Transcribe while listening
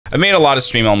I've made a lot of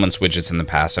Streamelements widgets in the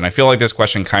past, and I feel like this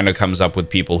question kind of comes up with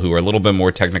people who are a little bit more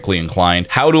technically inclined.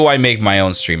 How do I make my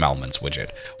own Streamelements widget?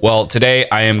 Well, today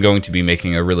I am going to be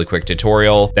making a really quick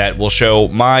tutorial that will show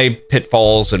my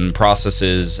pitfalls and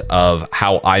processes of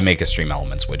how I make a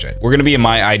Streamelements widget. We're going to be in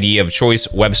my IDE of choice,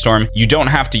 WebStorm. You don't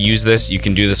have to use this. You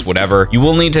can do this whatever. You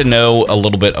will need to know a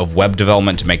little bit of web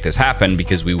development to make this happen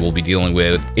because we will be dealing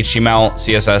with HTML,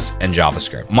 CSS, and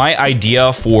JavaScript. My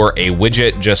idea for a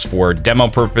widget, just for demo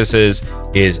purposes,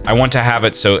 is I want to have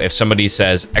it so if somebody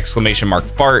says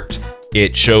 !fart,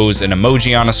 it shows an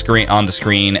emoji on the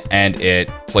screen and it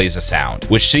plays a sound,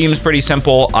 which seems pretty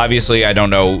simple. Obviously, I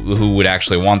don't know who would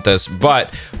actually want this,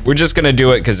 but we're just gonna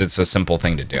do it because it's a simple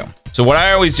thing to do. So what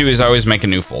I always do is I always make a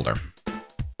new folder,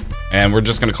 and we're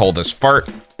just gonna call this fart.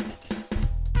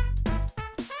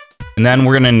 And then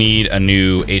we're gonna need a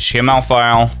new HTML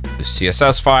file, a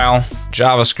CSS file,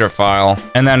 JavaScript file,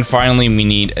 and then finally we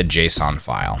need a JSON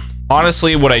file.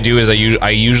 Honestly, what I do is I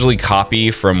usually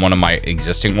copy from one of my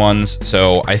existing ones.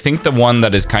 So I think the one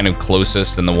that is kind of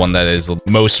closest and the one that is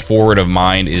most forward of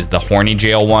mind is the horny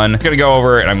jail one. I'm gonna go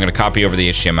over and I'm gonna copy over the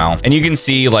HTML. And you can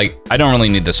see, like, I don't really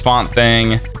need this font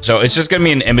thing. So it's just gonna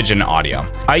be an image and audio.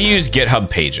 I use GitHub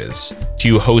Pages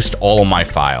to host all of my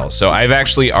files. So I've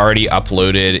actually already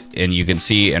uploaded, and you can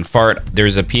see in Fart,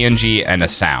 there's a PNG and a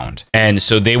sound. And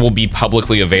so they will be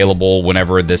publicly available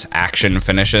whenever this action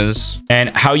finishes.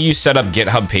 And how you set up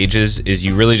GitHub Pages is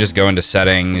you really just go into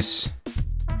settings,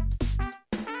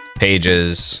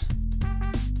 pages,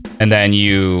 and then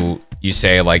you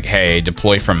say like, hey,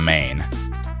 deploy from main.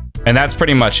 And that's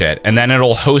pretty much it. And then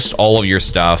it'll host all of your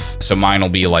stuff. So mine will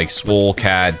be like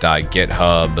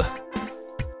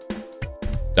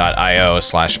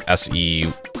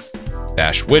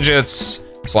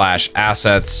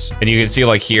swolecad.io/se-widgets/assets. And you can see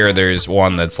like here, there's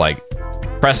one that's like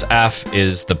press F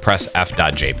is the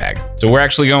pressf.jpg. So we're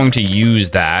actually going to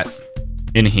use that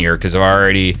in here because I've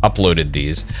already uploaded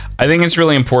these. I think it's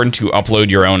really important to upload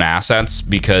your own assets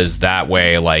because that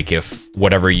way, like, if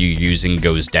whatever you're using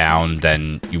goes down,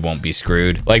 then you won't be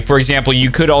screwed. Like, for example, you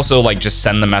could also like just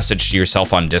send the message to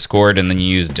yourself on Discord and then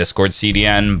you use Discord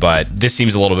CDN, but this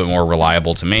seems a little bit more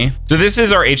reliable to me. So this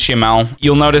is our HTML.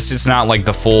 You'll notice it's not like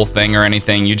the full thing or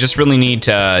anything. You just really need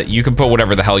to, you can put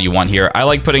whatever the hell you want here. I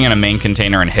like putting in a main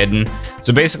container and hidden.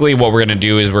 So basically what we're gonna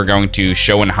do is we're going to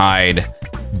show and hide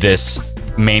this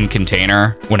main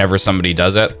container whenever somebody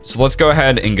does it. So let's go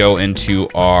ahead and go into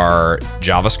our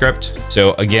JavaScript.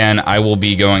 So again, I will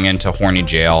be going into horny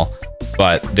jail,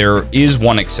 but there is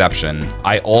one exception.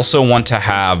 I also want to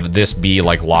have this be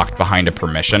like locked behind a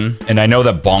permission. And I know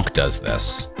that Bonk does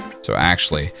this. So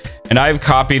actually, and I've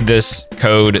copied this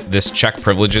code, this check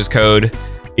privileges code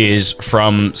is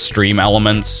from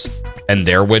Streamelements and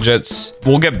their widgets.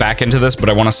 We'll get back into this, but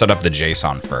I want to set up the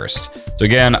JSON first. So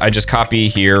again, I just copy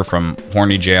here from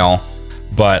horny jail,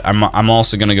 but I'm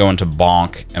also going to go into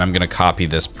Bonk and I'm going to copy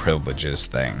this privileges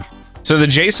thing. So the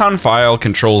JSON file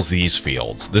controls these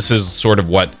fields. This is sort of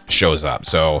what shows up.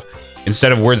 So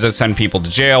instead of words that send people to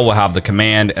jail, we'll have the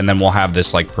command, and then we'll have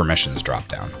this like permissions drop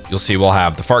down. You'll see we'll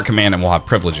have the fart command and we'll have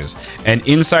privileges. And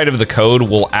inside of the code,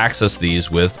 we'll access these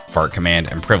with fart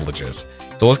command and privileges.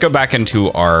 So let's go back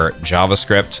into our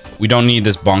JavaScript. We don't need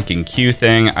this bonking queue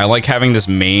thing. I like having this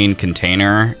main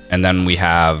container, and then we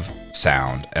have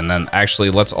sound. And then actually,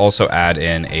 let's also add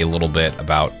in a little bit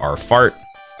about our fart.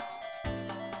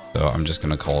 So I'm just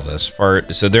gonna call this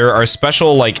fart. So there are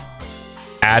special like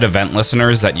add event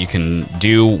listeners that you can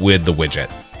do with the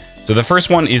widget. So the first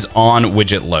one is on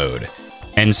widget load.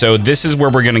 And so this is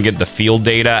where we're gonna get the field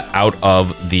data out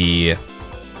of the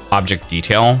object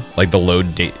detail, like the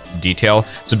load detail.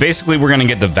 So basically we're going to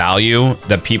get the value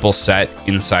that people set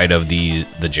inside of the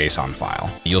JSON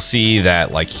file. You'll see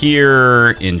that like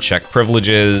here in check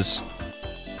privileges,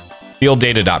 field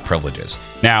data.privileges.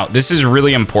 Now this is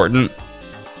really important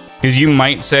because you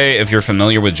might say, if you're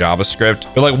familiar with JavaScript,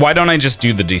 you're like, why don't I just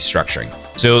do the destructuring?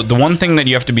 So the one thing that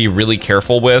you have to be really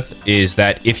careful with is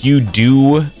that if you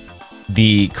do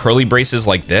the curly braces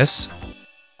like this,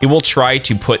 it will try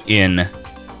to put in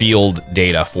field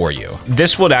data for you.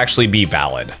 This would actually be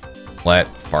valid. Let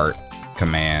fart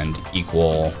command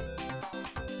equal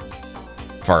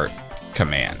fart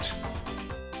command.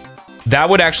 That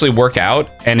would actually work out,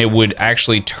 and it would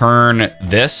actually turn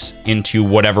this into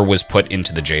whatever was put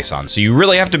into the JSON. So you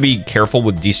really have to be careful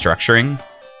with destructuring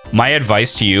My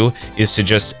advice to you is to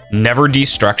just never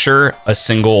destructure a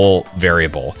single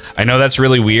variable. I know that's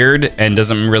really weird and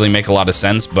doesn't really make a lot of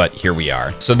sense, but here we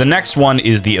are. So the next one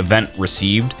is the event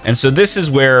received. And so this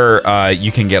is where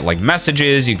you can get like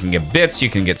messages, you can get bits, you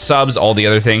can get subs, all the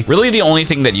other thing. Really the only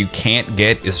thing that you can't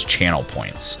get is channel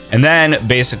points. And then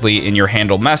basically in your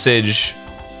handle message,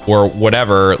 or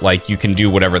whatever, like you can do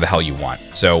whatever the hell you want.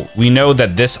 So we know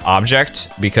that this object,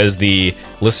 because the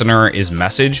listener is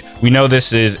message, we know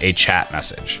this is a chat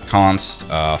message. Const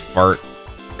fart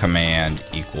command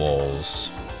equals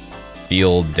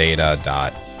field data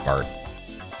dot fart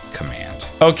command.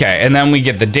 Okay, and then we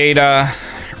get the data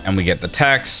and we get the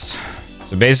text.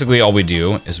 So basically all we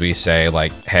do is we say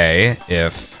like, hey,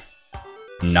 if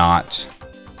not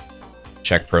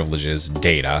check privileges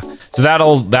data. So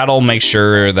that'll make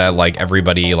sure that like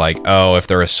everybody like, oh, if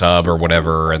they're a sub or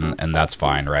whatever, and that's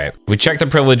fine, right? We check the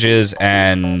privileges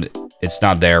and it's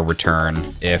not there,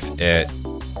 return. If it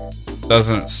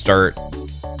doesn't start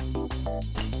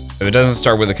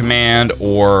with a command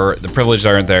or the privileges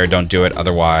aren't there, don't do it.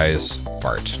 Otherwise,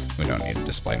 fart. We don't need a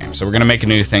display name. So we're gonna make a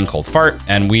new thing called fart,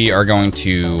 and we are going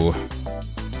to,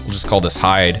 we'll just call this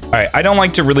hide. All right, I don't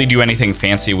like to really do anything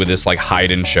fancy with this like hide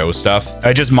and show stuff.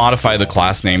 I just modify the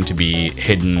class name to be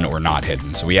hidden or not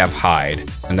hidden. So we have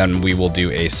hide, and then we will do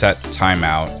a set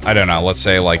timeout. I don't know, let's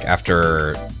say like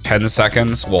after 10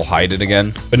 seconds, we'll hide it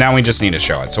again. But now we just need to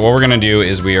show it. So what we're gonna do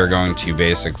is we are going to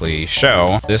basically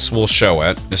show, this will show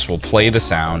it, this will play the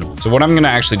sound. So what I'm gonna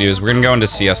actually do is we're gonna go into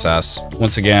CSS.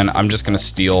 Once again, I'm just gonna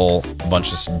steal a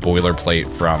bunch of boilerplate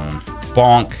from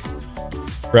Bonk.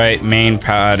 Right, main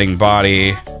padding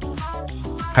body,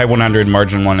 height 100,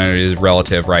 margin 100 is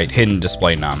relative, right, hidden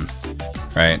display none,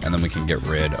 right, and then we can get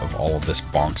rid of all of this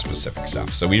bonk specific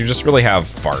stuff. So we just really have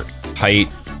fart,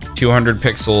 height 200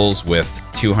 pixels with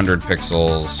 200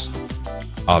 pixels,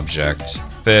 object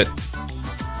fit,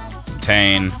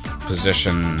 contain,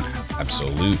 position,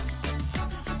 absolute,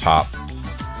 top,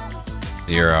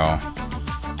 0,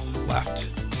 left,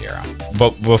 0.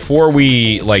 But before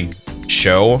we like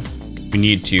show, we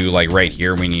need to, like right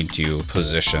here, we need to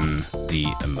position the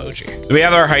emoji. So we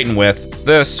have our height and width.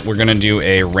 This, we're gonna do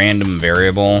a random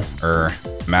variable, or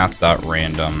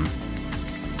math.random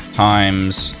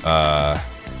times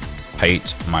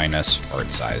height minus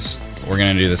fart size. We're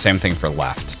gonna do the same thing for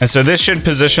left. And so this should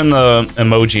position the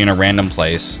emoji in a random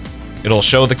place. It'll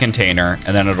show the container,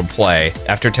 and then it'll play.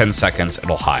 After 10 seconds,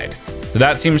 it'll hide. So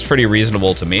that seems pretty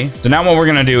reasonable to me. So now what we're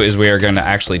gonna do is we are gonna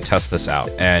actually test this out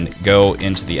and go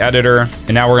into the editor,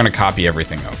 and now we're gonna copy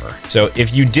everything over. So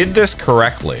if you did this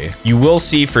correctly, you will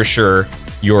see for sure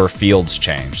your fields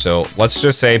change. So let's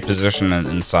just say position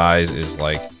and size is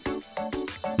like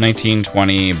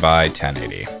 1920 by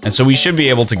 1080. And so we should be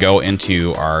able to go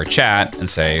into our chat and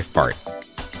say fart.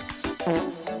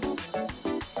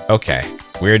 Okay.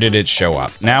 Where did it show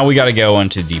up? Now we got to go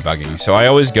into debugging. So I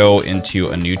always go into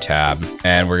a new tab,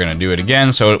 and we're going to do it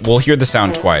again. So we'll hear the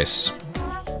sound twice.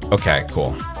 Okay,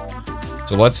 cool.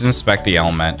 So let's inspect the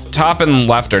element. Top and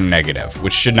left are negative,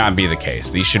 which should not be the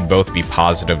case. These should both be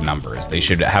positive numbers. They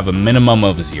should have a minimum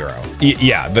of 0.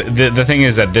 Yeah, the thing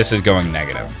is that this is going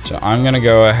negative. So I'm going to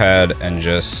go ahead and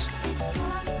just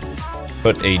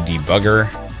put a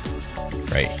debugger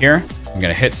right here. I'm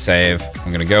gonna hit save.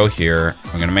 I'm gonna go here.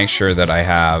 I'm gonna make sure that I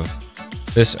have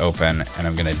this open, and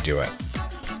I'm gonna do it.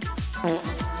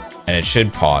 And it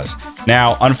should pause.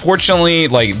 Now, unfortunately,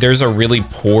 like there's a really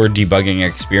poor debugging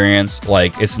experience.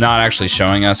 Like it's not actually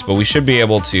showing us, but we should be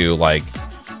able to like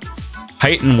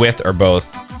height and width are both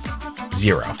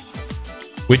 0,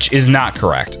 which is not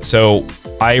correct. So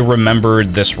I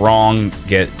remembered this wrong.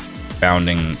 Get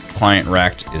bounding client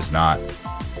rect is not.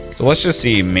 So let's just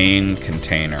see main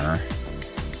container.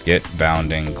 Get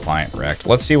bounding client rect.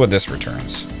 Let's see what this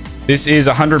returns. This is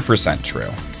 100%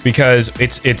 true because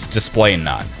it's display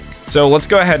none. So let's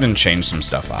go ahead and change some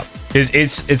stuff up.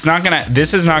 It's not gonna,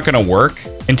 this is not gonna work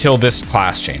until this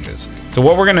class changes. So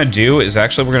what we're gonna do is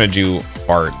actually we're gonna do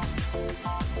fart.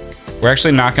 We're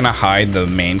actually not gonna hide the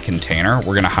main container.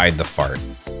 We're gonna hide the fart.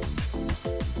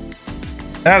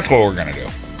 That's what we're gonna do.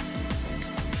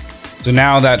 So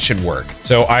now that should work.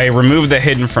 So I removed the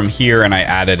hidden from here and I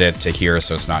added it to here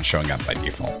so it's not showing up by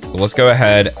default. So let's go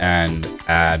ahead and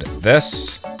add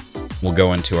this. We'll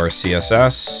go into our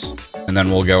CSS and then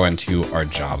we'll go into our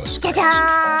JavaScript.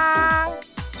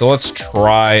 So let's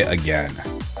try again.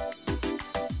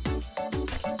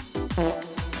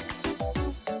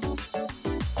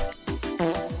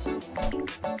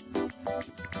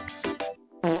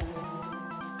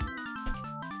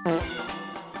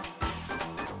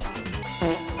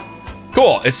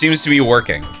 Cool, it seems to be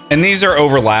working. And these are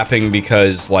overlapping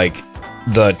because like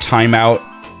the timeout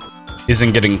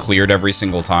isn't getting cleared every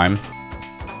single time.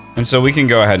 And so we can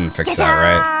go ahead and fix that,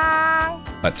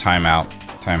 right? Let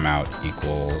timeout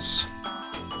equals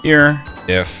here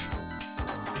if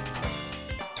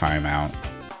timeout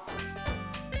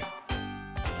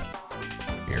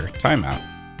here timeout.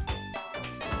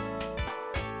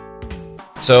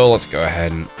 So let's go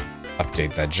ahead and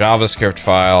update that JavaScript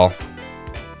file.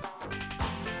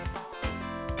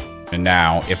 And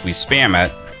now if we spam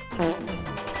it,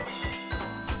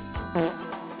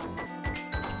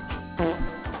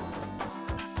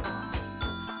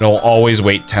 it'll always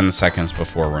wait 10 seconds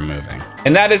before removing.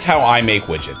 And that is how I make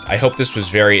widgets. I hope this was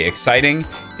very exciting.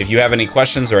 If you have any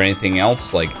questions or anything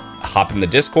else, like hop in the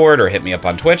Discord or hit me up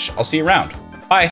on Twitch. I'll see you around.